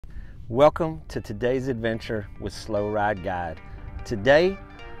Welcome to today's adventure with Slowride Guide. Today,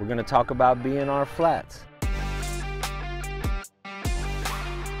 we're going to talk about B&R flats.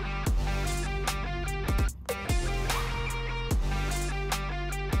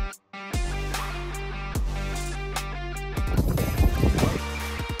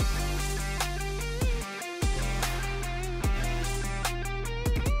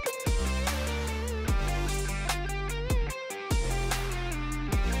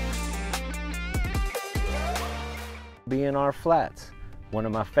 B&R Flats, one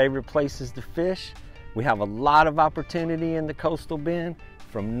of my favorite places to fish. We have a lot of opportunity in the coastal bend.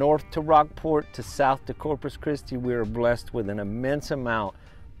 From north to Rockport to south to Corpus Christi, we are blessed with an immense amount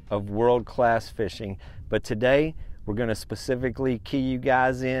of world-class fishing. But today, we're going to specifically key you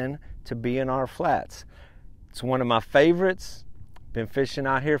guys in to B&R Flats. It's one of my favorites. Been fishing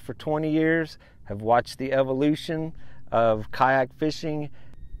out here for 20 years, have watched the evolution of kayak fishing.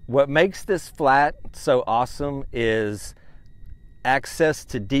 What makes this flat so awesome is access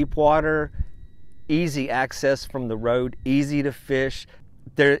to deep water, easy access from the road, easy to fish.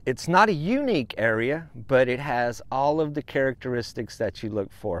 It's not a unique area, but it has all of the characteristics that you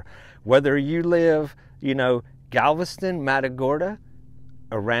look for. Whether you live, Galveston, Matagorda,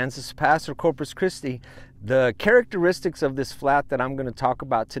 Aransas Pass, or Corpus Christi, the characteristics of this flat that I'm going to talk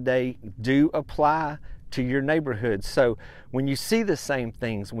about today do apply to your neighborhood. So when you see the same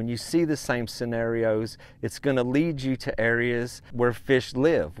things, when you see the same scenarios, it's going to lead you to areas where fish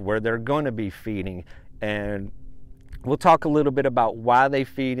live, where they're going to be feeding. And we'll talk a little bit about why they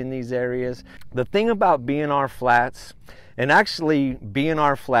feed in these areas. The thing about B&R Flats, and actually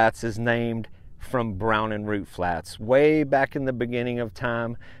B&R Flats is named from Brown and Root Flats. Way back in the beginning of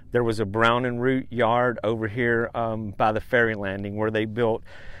time, there was a Brown and Root yard over here by the ferry landing where they built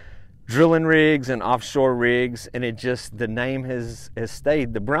drilling rigs and offshore rigs, and the name has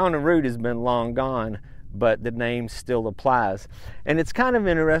stayed. The Brown and Root has been long gone, but the name still applies. And it's kind of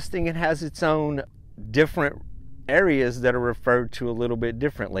interesting. It has its own different areas that are referred to a little bit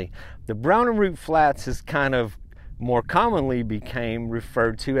differently. The Brown and Root Flats is kind of more commonly became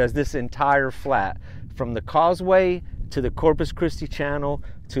referred to as this entire flat, from the causeway to the Corpus Christi Channel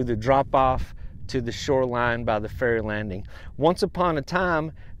to the drop-off to the shoreline by the ferry landing. Once upon a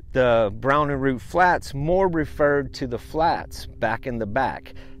time, the Brown and Root Flats more referred to the flats back in the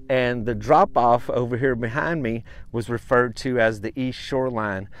back, and the drop-off over here behind me was referred to as the east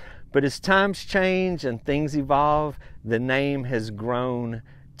shoreline. But as times change and things evolve, the name has grown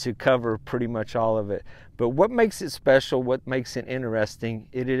to cover pretty much all of it. But what makes it special, what makes it interesting,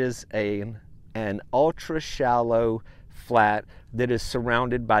 it is an ultra shallow flat that is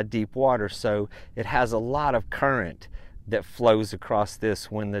surrounded by deep water, so it has a lot of current that flows across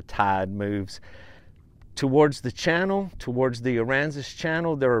this when the tide moves. Towards the channel, towards the Aransas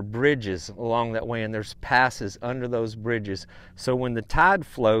Channel, there are bridges along that way, and there's passes under those bridges. So when the tide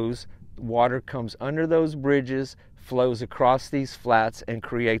flows, water comes under those bridges, flows across these flats, and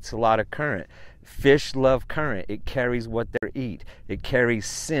creates a lot of current. Fish love current. It carries what they eat. It carries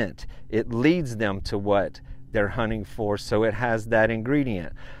scent. It leads them to what they're hunting for, so it has that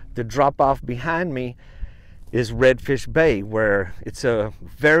ingredient. The drop-off behind me is Redfish Bay, where it's a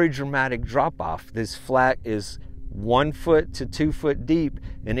very dramatic drop-off. This flat is 1 foot to 2 foot deep,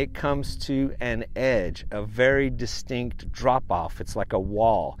 and it comes to an edge, a very distinct drop-off. It's like a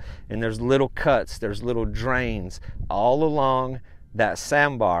wall, and there's little cuts, there's little drains all along that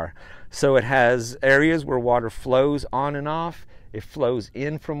sandbar. So it has areas where water flows on and off. It flows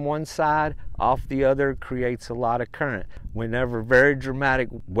in from one side, off the other, creates a lot of current. Whenever very dramatic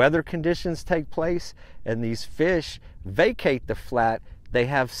weather conditions take place and these fish vacate the flat, they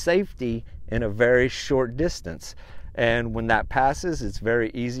have safety in a very short distance. And when that passes, it's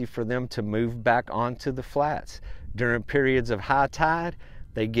very easy for them to move back onto the flats. During periods of high tide,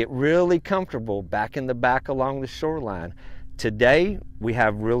 they get really comfortable back in the back along the shoreline. Today, we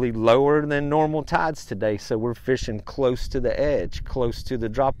have really lower than normal tides today, so we're fishing close to the edge, close to the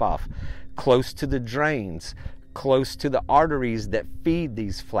drop-off, close to the drains, close to the arteries that feed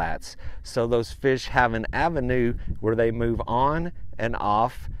these flats. So those fish have an avenue where they move on and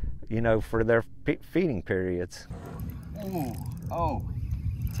off, for their feeding periods. Oh,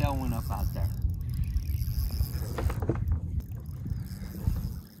 tail went up out there.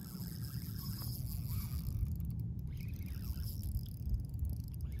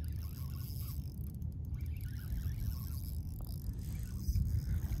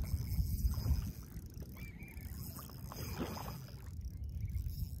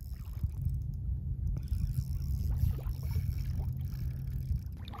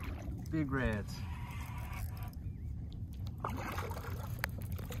 Big reds.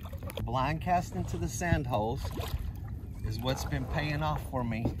 Blind casting to the sand holes is what's been paying off for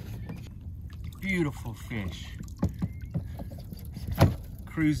me. Beautiful fish.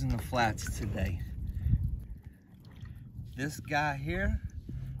 Cruising the flats today. This guy here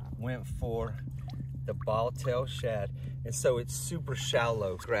went for the ball-tail shad, and so it's super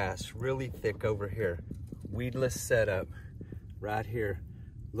shallow grass, really thick over here. Weedless setup right here.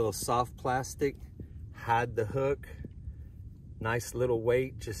 Little soft plastic, hide the hook. Nice little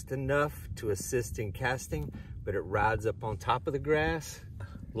weight, just enough to assist in casting, but it rides up on top of the grass.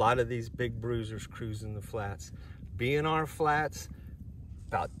 A lot of these big bruisers cruising the flats. BNR flats,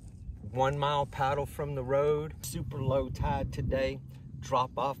 about 1 mile paddle from the road. Super low tide today.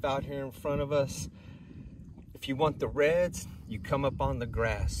 Drop off out here in front of us. If you want the reds, you come up on the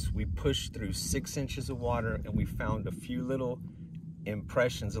grass. We pushed through 6 inches of water and we found a few little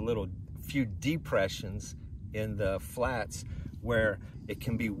impressions, few depressions in the flats where it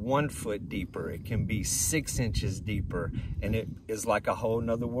can be 1 foot deeper, it can be 6 inches deeper, and it is like a whole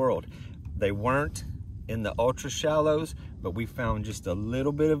nother world. They weren't in the ultra shallows, but we found just a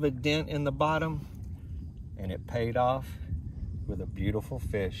little bit of a dent in the bottom, and it paid off with a beautiful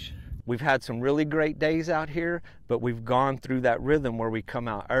fish. We've had some really great days out here, but we've gone through that rhythm where we come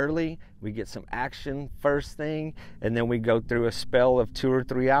out early, we get some action first thing, and then we go through a spell of 2 or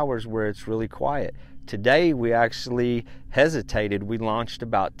 3 hours where it's really quiet. Today we actually hesitated. We launched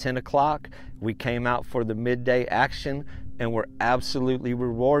about 10 o'clock. We came out for the midday action and were absolutely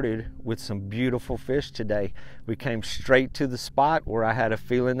rewarded with some beautiful fish today. We came straight to the spot where I had a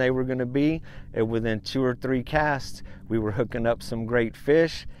feeling they were going to be, and within 2 or 3 casts we were hooking up some great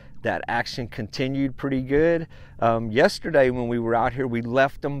fish. That action continued pretty good. Yesterday when we were out here, we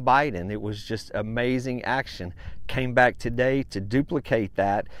left them biting. It was just amazing action. Came back today to duplicate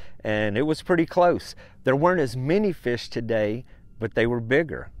that, and it was pretty close. There weren't as many fish today, but they were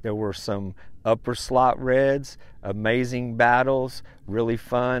bigger. There were some upper slot reds, amazing battles, really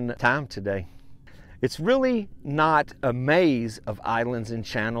fun time today. It's really not a maze of islands and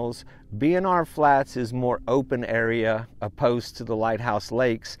channels. BNR Flats is more open area opposed to the Lighthouse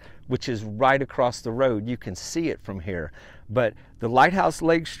Lakes, which is right across the road. You can see it from here. But the Lighthouse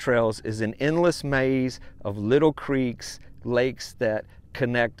Lakes Trails is an endless maze of little creeks, lakes that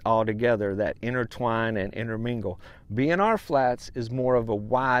connect all together, that intertwine and intermingle. BNR Flats is more of a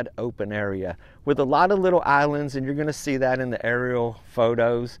wide open area with a lot of little islands, and you're going to see that in the aerial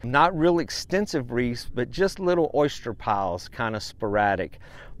photos. Not real extensive reefs, but just little oyster piles, kind of sporadic.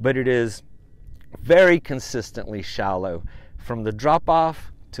 But it is very consistently shallow. From the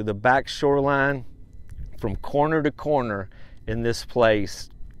drop-off to the back shoreline, from corner to corner in this place,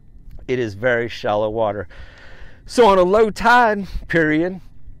 it is very shallow water. So on a low tide period,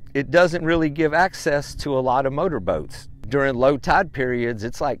 it doesn't really give access to a lot of motorboats. During low tide periods,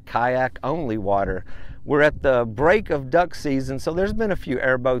 it's like kayak only water. We're at the break of duck season, so there's been a few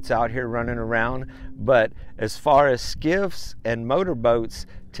airboats out here running around, but as far as skiffs and motorboats,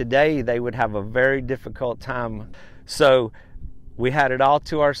 today they would have a very difficult time. So we had it all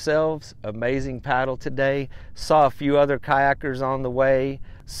to ourselves. Amazing paddle today. Saw a few other kayakers on the way.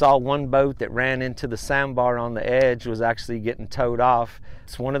 Saw one boat that ran into the sandbar on the edge, was actually getting towed off.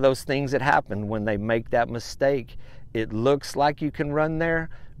 It's one of those things that happen when they make that mistake. It looks like you can run there,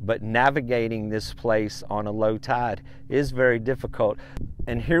 but navigating this place on a low tide is very difficult.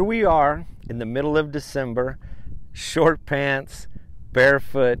 And here we are in the middle of December, short pants,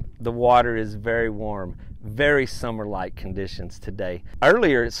 barefoot. The water is very warm. Very summer-like conditions today.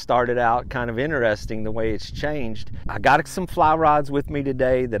 Earlier it started out kind of interesting the way it's changed. I got some fly rods with me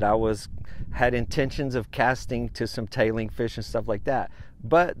today that I had intentions of casting to some tailing fish and stuff like that.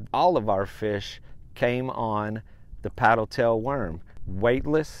 But all of our fish came on the paddle tail worm.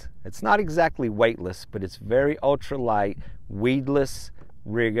 Weightless. It's not exactly weightless, but it's very ultralight, weedless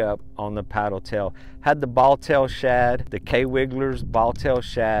rig up on the paddle tail. Had the ball tail shad, the K-Wiggler's ball tail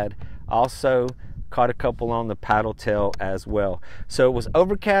shad. Also caught a couple on the paddle tail as well. So it was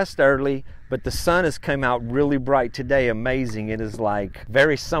overcast early, but the sun has come out really bright today. Amazing. It is like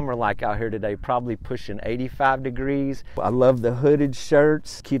very summer-like out here today, probably pushing 85 degrees. I love the hooded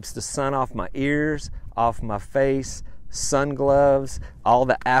shirts. Keeps the sun off my ears, off my face. Sun gloves, all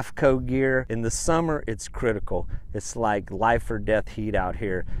the AFCO gear. In the summer, it's critical. It's like life or death heat out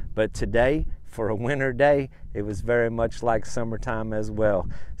here. But today, for a winter day, it was very much like summertime as well.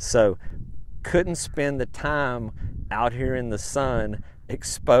 So couldn't spend the time out here in the sun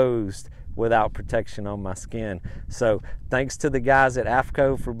exposed without protection on my skin. So thanks to the guys at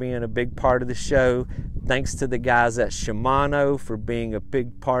AFCO for being a big part of the show. Thanks to the guys at Shimano for being a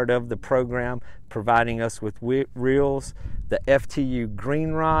big part of the program, providing us with reels. The FTU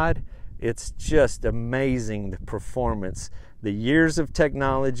Green Rod, it's just amazing, the performance. The years of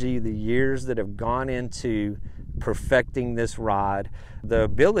technology, the years that have gone into perfecting this rod, the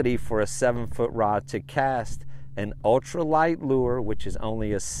ability for a 7-foot rod to cast an ultralight lure, which is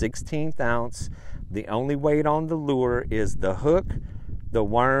only a 16th ounce. The only weight on the lure is the hook, the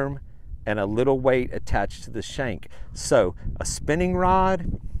worm, and a little weight attached to the shank. So a spinning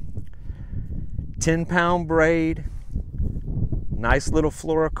rod, 10-pound braid, nice little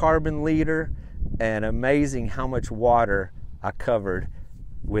fluorocarbon leader, and amazing how much water I covered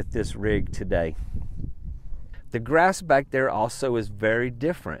with this rig today. The grass back there also is very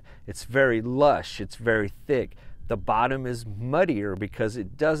different. It's very lush, it's very thick. The bottom is muddier because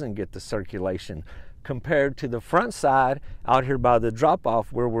it doesn't get the circulation. Compared to the front side, out here by the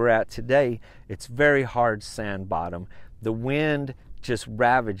drop-off where we're at today, it's very hard sand bottom. The wind just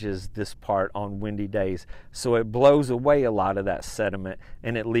ravages this part on windy days. So it blows away a lot of that sediment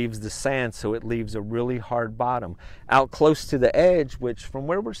and it leaves the sand, so it leaves a really hard bottom. Out close to the edge, which from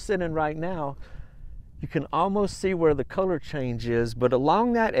where we're sitting right now, you can almost see where the color change is, but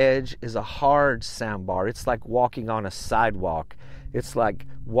along that edge is a hard sandbar. It's like walking on a sidewalk. It's like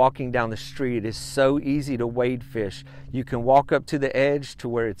walking down the street. It is so easy to wade fish. You can walk up to the edge to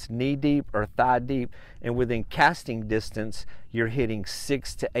where it's knee deep or thigh deep, and within casting distance, you're hitting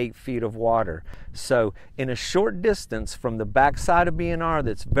 6 to 8 feet of water. So in a short distance from the backside of BNR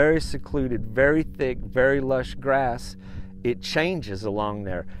that's very secluded, very thick, very lush grass, it changes along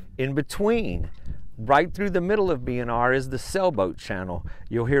there. In between, right through the middle of BNR is the sailboat channel.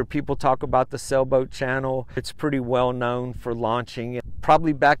 You'll hear people talk about the sailboat channel. It's pretty well known for launching.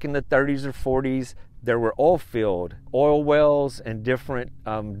 Probably back in the 30s or 40s, there were oil wells and different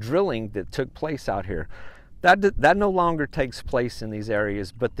drilling that took place out here. That no longer takes place in these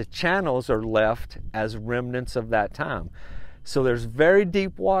areas, but the channels are left as remnants of that time. So there's very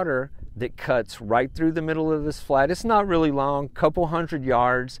deep water that cuts right through the middle of this flat. It's not really long, couple hundred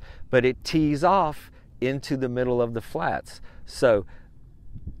yards, but it tees off into the middle of the flats. So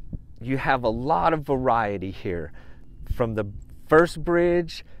you have a lot of variety here, from the first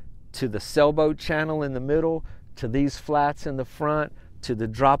bridge to the sailboat channel in the middle, to these flats in the front, to the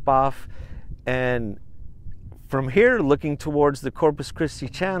drop off. And from here, looking towards the Corpus Christi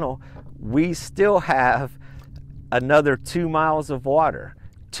channel, we still have another 2 miles of water,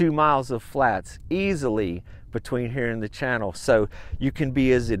 2 miles of flats easily between here and the channel. So you can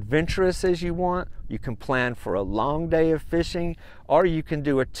be as adventurous as you want. You can plan for a long day of fishing, or you can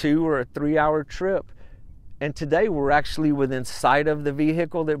do a 2 or 3 hour trip. And today we're actually within sight of the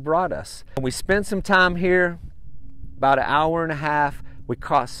vehicle that brought us. We spent some time here, about an hour and a half. We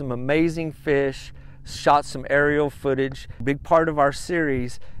caught some amazing fish, shot some aerial footage. A big part of our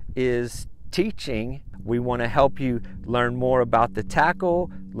series is teaching. We want to help you learn more about the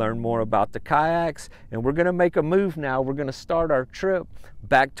tackle, learn more about the kayaks, and we're going to make a move now. We're going to start our trip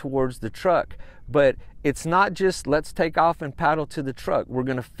back towards the truck. But it's not just let's take off and paddle to the truck. We're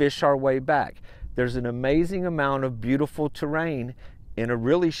going to fish our way back. There's an amazing amount of beautiful terrain in a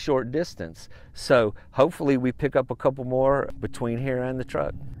really short distance. So hopefully we pick up a couple more between here and the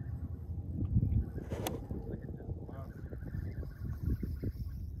truck.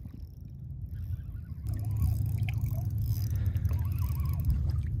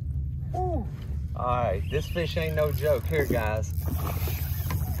 All right, this fish ain't no joke. Here, guys.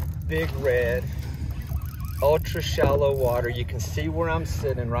 Big red, ultra shallow water. You can see where I'm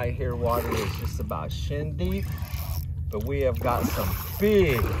sitting right here. Water is just about shin deep, but we have got some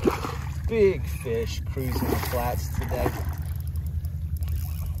big fish cruising the flats today.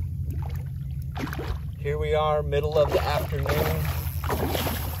 Here we are, middle of the afternoon.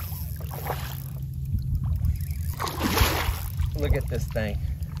 Look at this thing.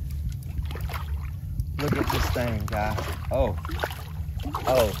 Look at this thing, guys. Oh,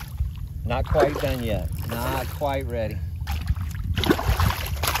 not quite done yet. Not quite ready.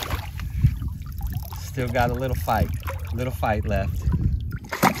 Still got a little fight left.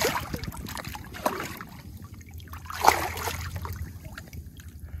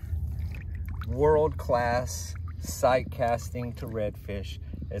 World-class sight casting to redfish,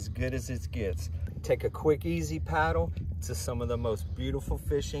 as good as it gets. Take a quick, easy paddle to some of the most beautiful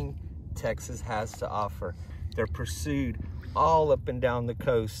fishing Texas has to offer. They're pursued all up and down the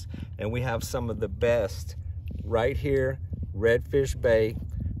coast, and we have some of the best right here, Redfish Bay,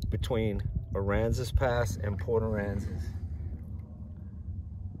 between Aransas Pass and Port Aransas.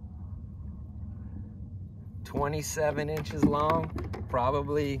 27 inches long,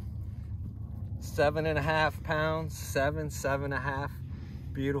 probably 7.5 pounds, 7.5.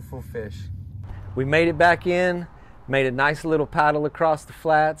 Beautiful fish. We made it back in, made a nice little paddle across the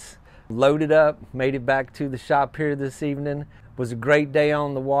flats, loaded up, made it back to the shop here this evening. It was a great day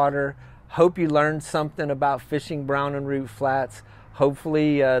on the water. Hope you learned something about fishing brown and root flats.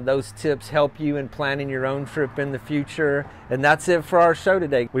 Hopefully those tips help you in planning your own trip in the future. And that's it for our show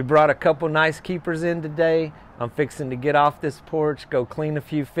today. We brought a couple nice keepers in today. I'm fixing to get off this porch, go clean a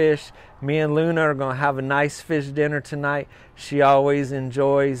few fish. Me and Luna are gonna have a nice fish dinner tonight. She always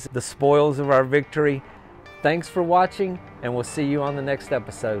enjoys the spoils of our victory. Thanks for watching, and we'll see you on the next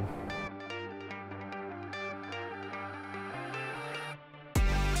episode.